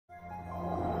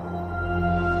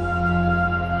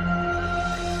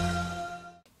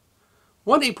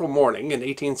One April morning in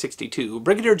 1862,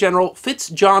 Brigadier General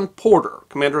Fitz-John Porter,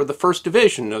 commander of the 1st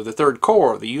Division of the 3rd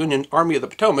Corps of the Union Army of the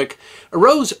Potomac,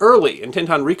 arose early, intent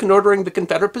on reconnoitering the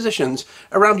Confederate positions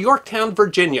around Yorktown,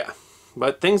 Virginia.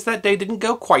 But things that day didn't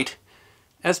go quite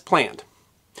as planned.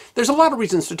 There's a lot of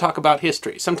reasons to talk about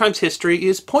history. Sometimes history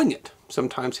is poignant.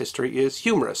 Sometimes history is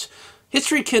humorous.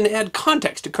 History can add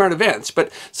context to current events,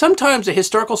 but sometimes a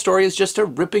historical story is just a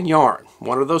ripping yarn.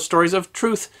 One of those stories of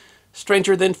truth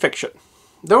stranger than fiction.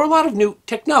 There were a lot of new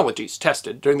technologies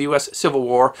tested during the U.S. Civil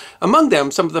War, among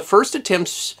them some of the first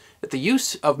attempts at the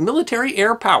use of military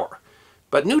air power.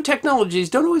 But new technologies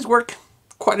don't always work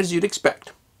quite as you'd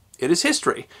expect. It is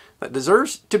history that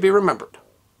deserves to be remembered.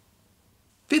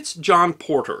 Fitz-John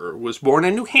Porter was born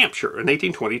in New Hampshire in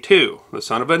 1822, the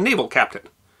son of a naval captain.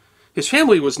 His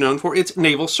family was known for its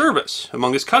naval service.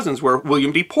 Among his cousins were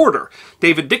William D. Porter,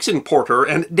 David Dixon Porter,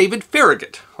 and David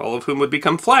Farragut, all of whom would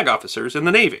become flag officers in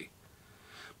the Navy.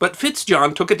 But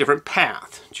Fitz-John took a different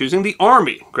path, choosing the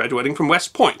Army, graduating from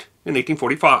West Point in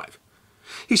 1845.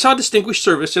 He saw distinguished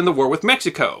service in the war with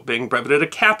Mexico, being brevetted a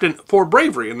captain for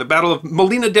bravery in the Battle of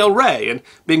Molina del Rey and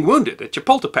being wounded at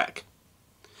Chapultepec.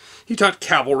 He taught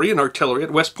cavalry and artillery at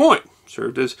West Point,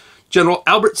 served as General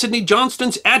Albert Sidney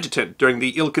Johnston's adjutant during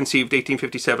the ill-conceived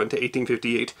 1857 to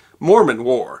 1858 Mormon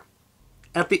War.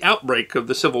 At the outbreak of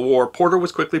the Civil War, Porter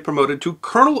was quickly promoted to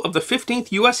Colonel of the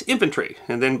 15th U.S. Infantry,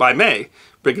 and then by May,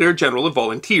 Brigadier General of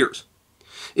Volunteers.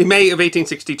 In May of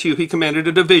 1862, he commanded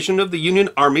a division of the Union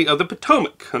Army of the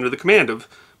Potomac under the command of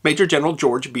Major General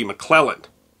George B. McClellan.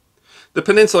 The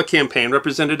Peninsula Campaign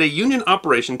represented a Union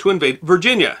operation to invade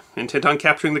Virginia, intent on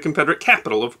capturing the Confederate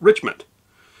capital of Richmond.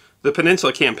 The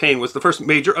Peninsula Campaign was the first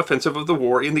major offensive of the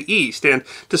war in the East, and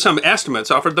to some estimates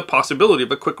offered the possibility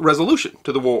of a quick resolution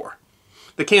to the war.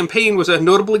 The campaign was a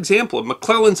notable example of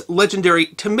McClellan's legendary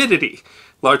timidity,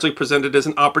 largely presented as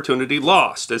an opportunity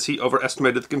lost as he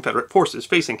overestimated the Confederate forces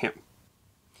facing him.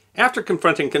 After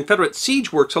confronting Confederate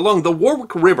siege works along the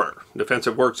Warwick River,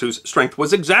 defensive works whose strength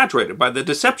was exaggerated by the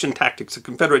deception tactics of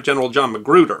Confederate General John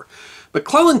Magruder,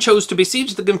 McClellan chose to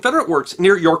besiege the Confederate works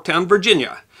near Yorktown,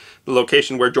 Virginia, the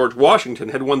location where George Washington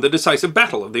had won the decisive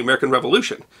battle of the American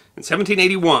Revolution in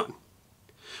 1781.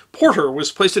 Porter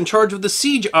was placed in charge of the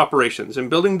siege operations and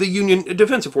building the Union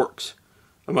defensive works.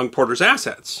 Among Porter's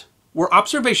assets were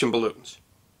observation balloons.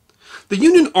 The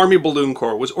Union Army Balloon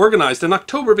Corps was organized in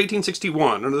October of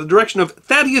 1861 under the direction of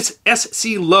Thaddeus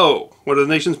S.C. Lowe, one of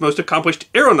the nation's most accomplished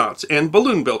aeronauts and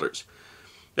balloon builders.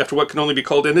 After what can only be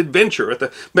called an adventure at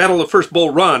the Battle of First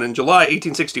Bull Run in July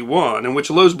 1861, in which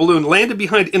Lowe's balloon landed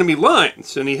behind enemy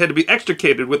lines and he had to be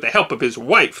extricated with the help of his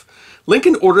wife,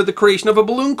 Lincoln ordered the creation of a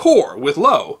balloon corps with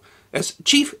Lowe as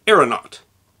chief aeronaut.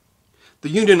 The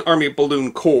Union Army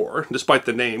Balloon Corps, despite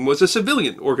the name, was a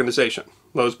civilian organization.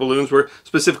 Lowe's balloons were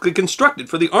specifically constructed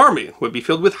for the Army and would be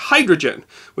filled with hydrogen,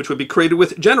 which would be created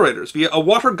with generators via a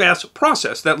water gas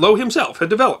process that Lowe himself had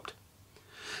developed.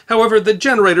 However, the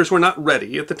generators were not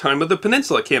ready at the time of the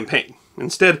Peninsula Campaign.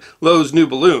 Instead, Lowe's new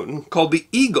balloon, called the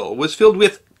Eagle, was filled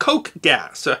with coke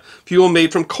gas, a fuel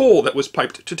made from coal that was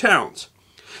piped to towns.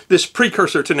 This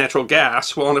precursor to natural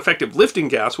gas, while an effective lifting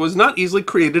gas, was not easily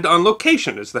created on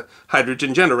location as the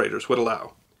hydrogen generators would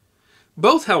allow.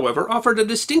 Both, however, offered a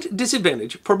distinct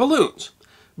disadvantage for balloons.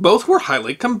 Both were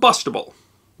highly combustible.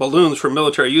 Balloons for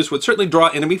military use would certainly draw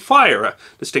enemy fire, a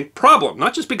distinct problem,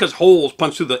 not just because holes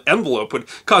punched through the envelope would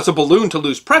cause a balloon to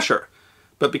lose pressure,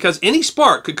 but because any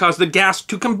spark could cause the gas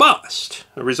to combust,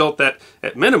 a result that,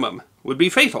 at minimum, would be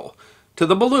fatal to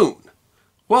the balloon.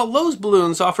 While Lowe's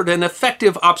balloons offered an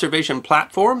effective observation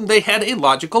platform, they had a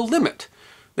logical limit.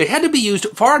 They had to be used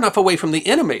far enough away from the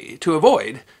enemy to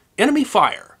avoid enemy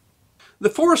fire. The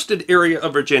forested area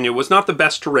of Virginia was not the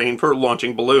best terrain for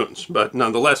launching balloons, but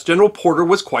nonetheless General Porter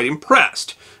was quite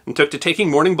impressed and took to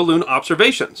taking morning balloon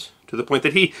observations, to the point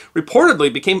that he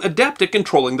reportedly became adept at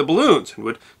controlling the balloons and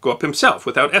would go up himself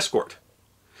without escort.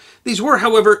 These were,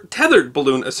 however, tethered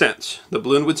balloon ascents. The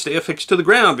balloon would stay affixed to the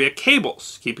ground via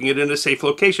cables, keeping it in a safe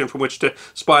location from which to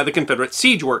spy the Confederate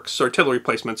siege works, artillery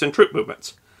placements, and troop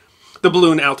movements. The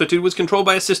balloon altitude was controlled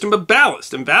by a system of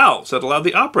ballast and valves that allowed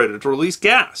the operator to release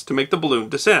gas to make the balloon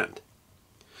descend.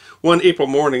 One April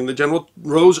morning, the general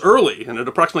rose early and at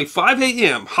approximately 5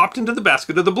 a.m. hopped into the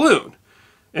basket of the balloon,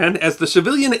 and as the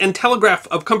Civilian and Telegraph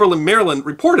of Cumberland, Maryland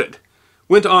reported,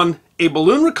 went on a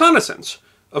balloon reconnaissance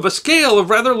of a scale of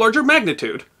rather larger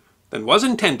magnitude than was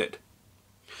intended.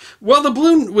 While the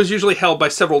balloon was usually held by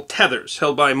several tethers,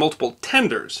 held by multiple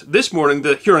tenders, this morning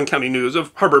the Huron County News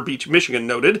of Harbor Beach, Michigan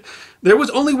noted there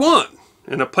was only one,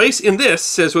 and a place in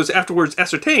this, as was afterwards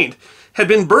ascertained, had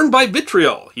been burned by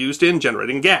vitriol used in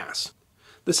generating gas.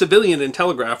 The civilian in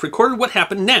Telegraph recorded what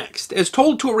happened next, as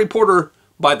told to a reporter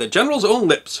by the general's own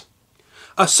lips.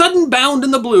 A sudden bound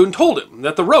in the balloon told him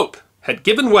that the rope had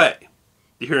given way.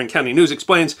 The Huron County News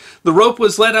explains the rope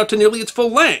was let out to nearly its full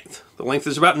length. The length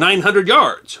is about 900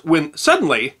 yards, when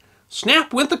suddenly,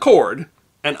 snap went the cord,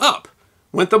 and up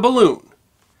went the balloon.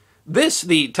 This,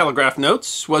 the Telegraph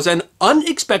notes, was an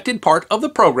unexpected part of the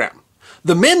program.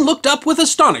 The men looked up with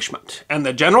astonishment, and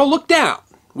the general looked down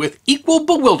with equal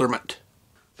bewilderment.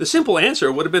 The simple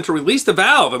answer would have been to release the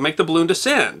valve and make the balloon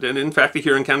descend, and in fact the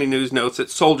Huron County News notes that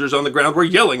soldiers on the ground were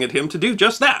yelling at him to do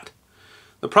just that.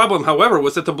 The problem, however,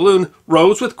 was that the balloon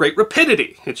rose with great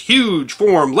rapidity. Its huge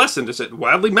form lessened as it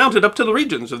wildly mounted up to the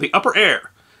regions of the upper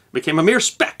air. It became a mere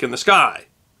speck in the sky.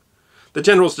 The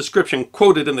general's description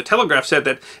quoted in the Telegraph said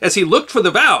that as he looked for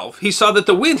the valve, he saw that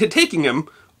the wind had taken him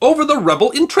over the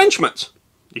rebel entrenchments.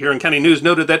 The Huron County News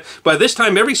noted that by this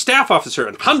time every staff officer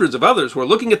and hundreds of others were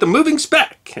looking at the moving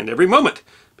speck, and every moment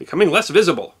becoming less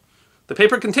visible. The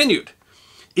paper continued,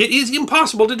 "It is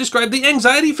impossible to describe the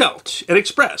anxiety felt and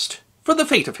expressed for the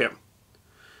fate of him."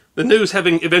 The news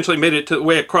having eventually made its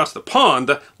way across the pond,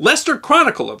 the Leicester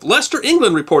Chronicle of Leicester,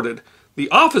 England reported the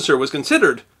officer was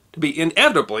considered to be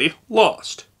inevitably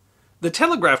lost. The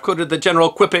Telegraph quoted the general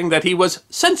quipping that he was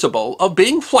sensible of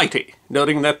being flighty,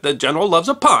 noting that the general loves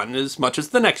a pun as much as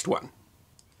the next one.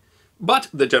 But,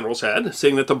 the general said,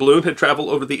 seeing that the balloon had traveled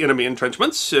over the enemy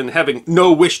entrenchments, and having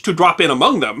no wish to drop in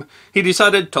among them, he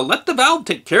decided to let the valve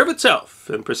take care of itself,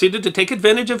 and proceeded to take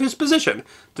advantage of his position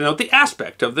to note the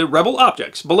aspect of the rebel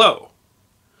objects below.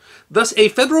 Thus a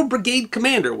Federal brigade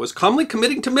commander was calmly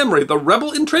committing to memory the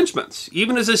rebel entrenchments,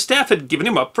 even as his staff had given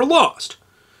him up for lost.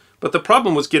 But the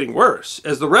problem was getting worse,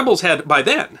 as the rebels had, by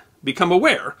then, become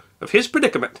aware of his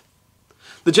predicament.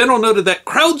 The general noted that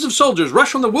crowds of soldiers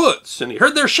rushed from the woods, and he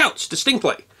heard their shouts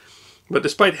distinctly. But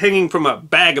despite hanging from a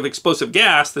bag of explosive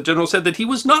gas, the general said that he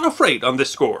was not afraid on this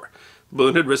score. The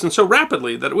balloon had risen so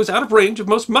rapidly that it was out of range of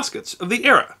most muskets of the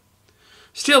era.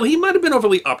 Still, he might have been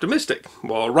overly optimistic.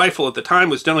 While a rifle at the time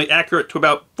was generally accurate to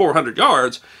about 400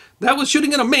 yards, that was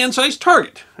shooting at a man-sized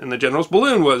target, and the general's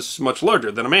balloon was much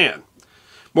larger than a man.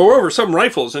 Moreover, some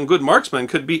rifles and good marksmen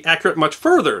could be accurate much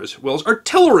further, as well as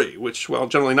artillery, which, while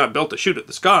generally not built to shoot at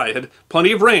the sky, had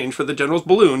plenty of range for the general's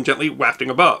balloon gently wafting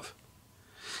above.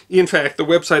 In fact, the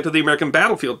website of the American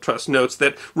Battlefield Trust notes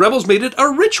that rebels made it a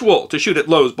ritual to shoot at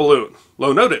Lowe's balloon.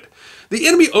 Lowe noted, "The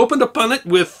enemy opened upon it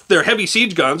with their heavy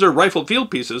siege guns or rifled field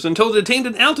pieces until it attained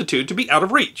an altitude to be out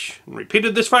of reach, and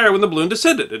repeated this fire when the balloon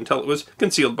descended until it was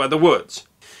concealed by the woods."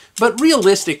 But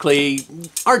realistically,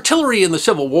 artillery in the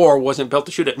Civil War wasn't built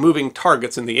to shoot at moving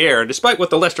targets in the air. Despite what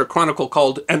the Leicester Chronicle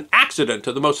called an accident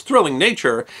of the most thrilling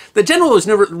nature, the general was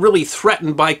never really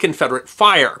threatened by Confederate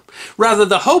fire. Rather,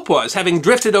 the hope was, having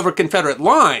drifted over Confederate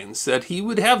lines, that he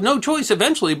would have no choice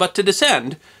eventually but to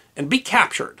descend and be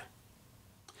captured.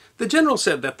 The general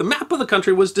said that the map of the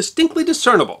country was distinctly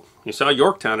discernible. He saw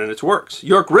Yorktown and its works,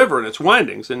 York River and its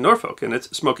windings, and Norfolk and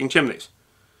its smoking chimneys.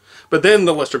 But then,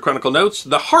 the Leicester Chronicle notes,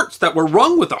 the hearts that were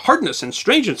wrung with the hardness and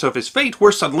strangeness of his fate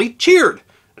were suddenly cheered,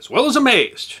 as well as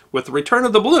amazed, with the return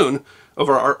of the balloon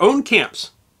over our own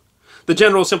camps. The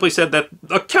general simply said that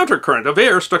a countercurrent of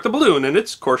air struck the balloon and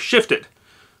its course shifted.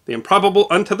 The improbable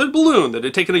untethered balloon that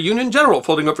had taken a Union general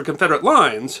floating over Confederate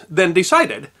lines then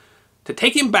decided to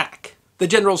take him back. The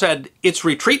general said its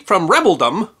retreat from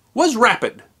rebeldom was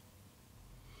rapid.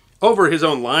 Over his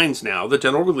own lines now, the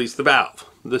general released the valve.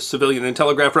 The civilian in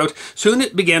Telegraph wrote, "Soon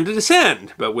it began to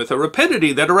descend, but with a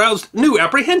rapidity that aroused new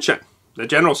apprehension." The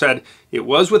general said it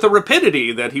was with a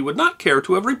rapidity that he would not care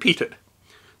to have repeated.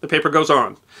 The paper goes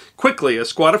on. Quickly, a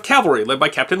squad of cavalry led by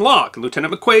Captain Locke and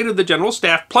Lieutenant McQuaid of the general's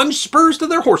staff plunged spurs to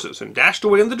their horses and dashed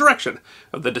away in the direction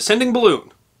of the descending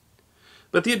balloon.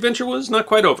 But the adventure was not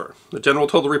quite over. The general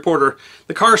told the reporter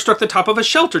the car struck the top of a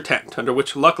shelter tent, under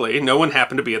which luckily no one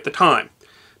happened to be at the time,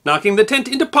 knocking the tent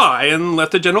into pie and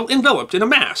left the general enveloped in a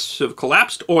mass of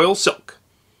collapsed oil silk.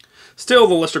 Still,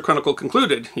 the Leicester Chronicle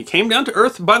concluded, he came down to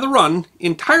earth by the run,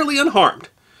 entirely unharmed.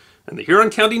 And the Huron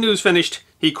County News finished,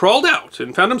 he crawled out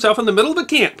and found himself in the middle of a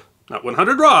camp, not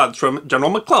 100 rods from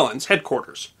General McClellan's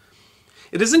headquarters.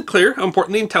 It isn't clear how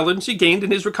important the intelligence he gained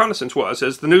in his reconnaissance was,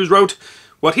 as the news wrote,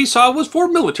 what he saw was for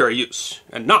military use,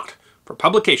 and not for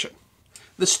publication.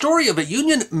 The story of a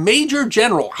Union major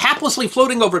general haplessly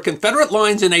floating over Confederate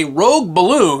lines in a rogue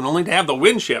balloon only to have the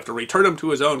wind shift or return him to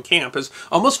his own camp is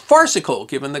almost farcical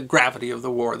given the gravity of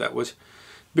the war that was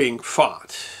being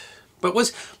fought. But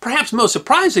what's perhaps most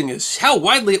surprising is how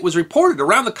widely it was reported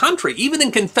around the country, even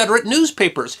in Confederate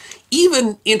newspapers,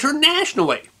 even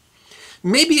internationally.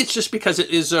 Maybe it's just because it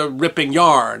is a ripping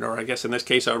yarn, or I guess in this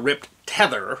case a ripped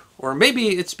tether, or maybe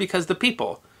it's because the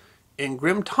people in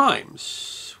grim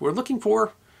times were looking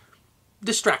for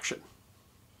distraction.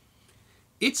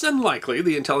 It's unlikely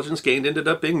the intelligence gained ended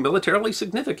up being militarily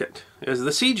significant, as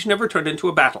the siege never turned into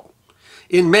a battle.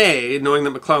 In May, knowing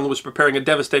that McClellan was preparing a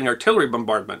devastating artillery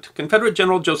bombardment, Confederate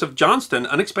General Joseph Johnston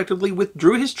unexpectedly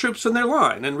withdrew his troops from their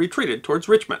line and retreated towards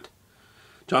Richmond.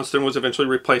 Johnston was eventually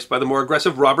replaced by the more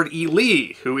aggressive Robert E.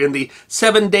 Lee, who in the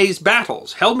 7 Days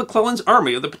battles held McClellan's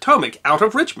Army of the Potomac out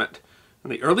of Richmond,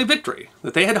 and the early victory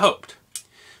that they had hoped.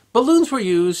 Balloons were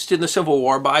used in the Civil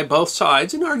War by both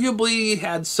sides and arguably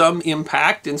had some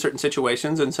impact in certain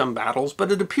situations and some battles,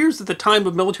 but it appears that the time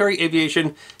of military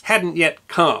aviation hadn't yet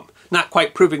come, not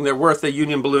quite proving their worth. The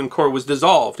Union Balloon Corps was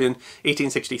dissolved in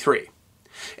 1863.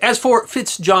 As for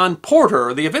Fitz-John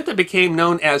Porter, the event that became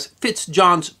known as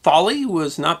Fitz-John's Folly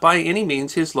was not by any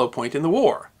means his low point in the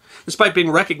war. Despite being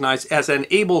recognized as an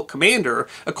able commander,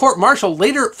 a court-martial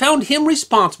later found him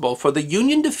responsible for the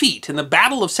Union defeat in the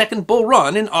Battle of Second Bull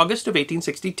Run in August of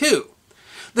 1862.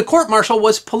 The court-martial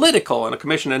was political, and a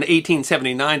commission in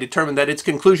 1879 determined that its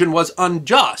conclusion was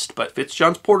unjust, but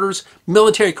Fitz-John Porter's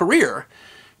military career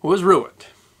was ruined.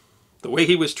 The way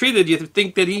he was treated, you'd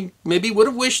think that he maybe would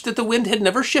have wished that the wind had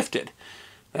never shifted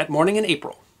that morning in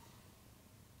April.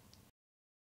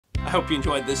 I hope you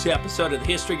enjoyed this episode of the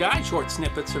History Guide, short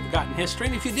snippets of forgotten history.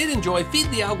 And if you did enjoy, feed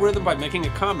the algorithm by making a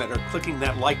comment or clicking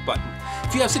that like button.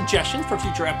 If you have suggestions for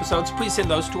future episodes, please send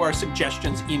those to our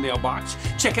suggestions email box.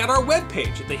 Check out our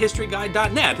webpage at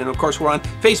thehistoryguide.net. And of course, we're on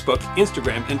Facebook,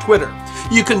 Instagram, and Twitter.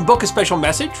 You can book a special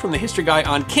message from the History Guy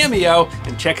on Cameo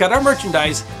and check out our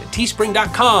merchandise at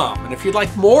teespring.com. And if you'd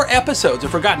like more episodes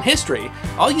of Forgotten History,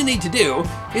 all you need to do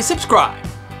is subscribe.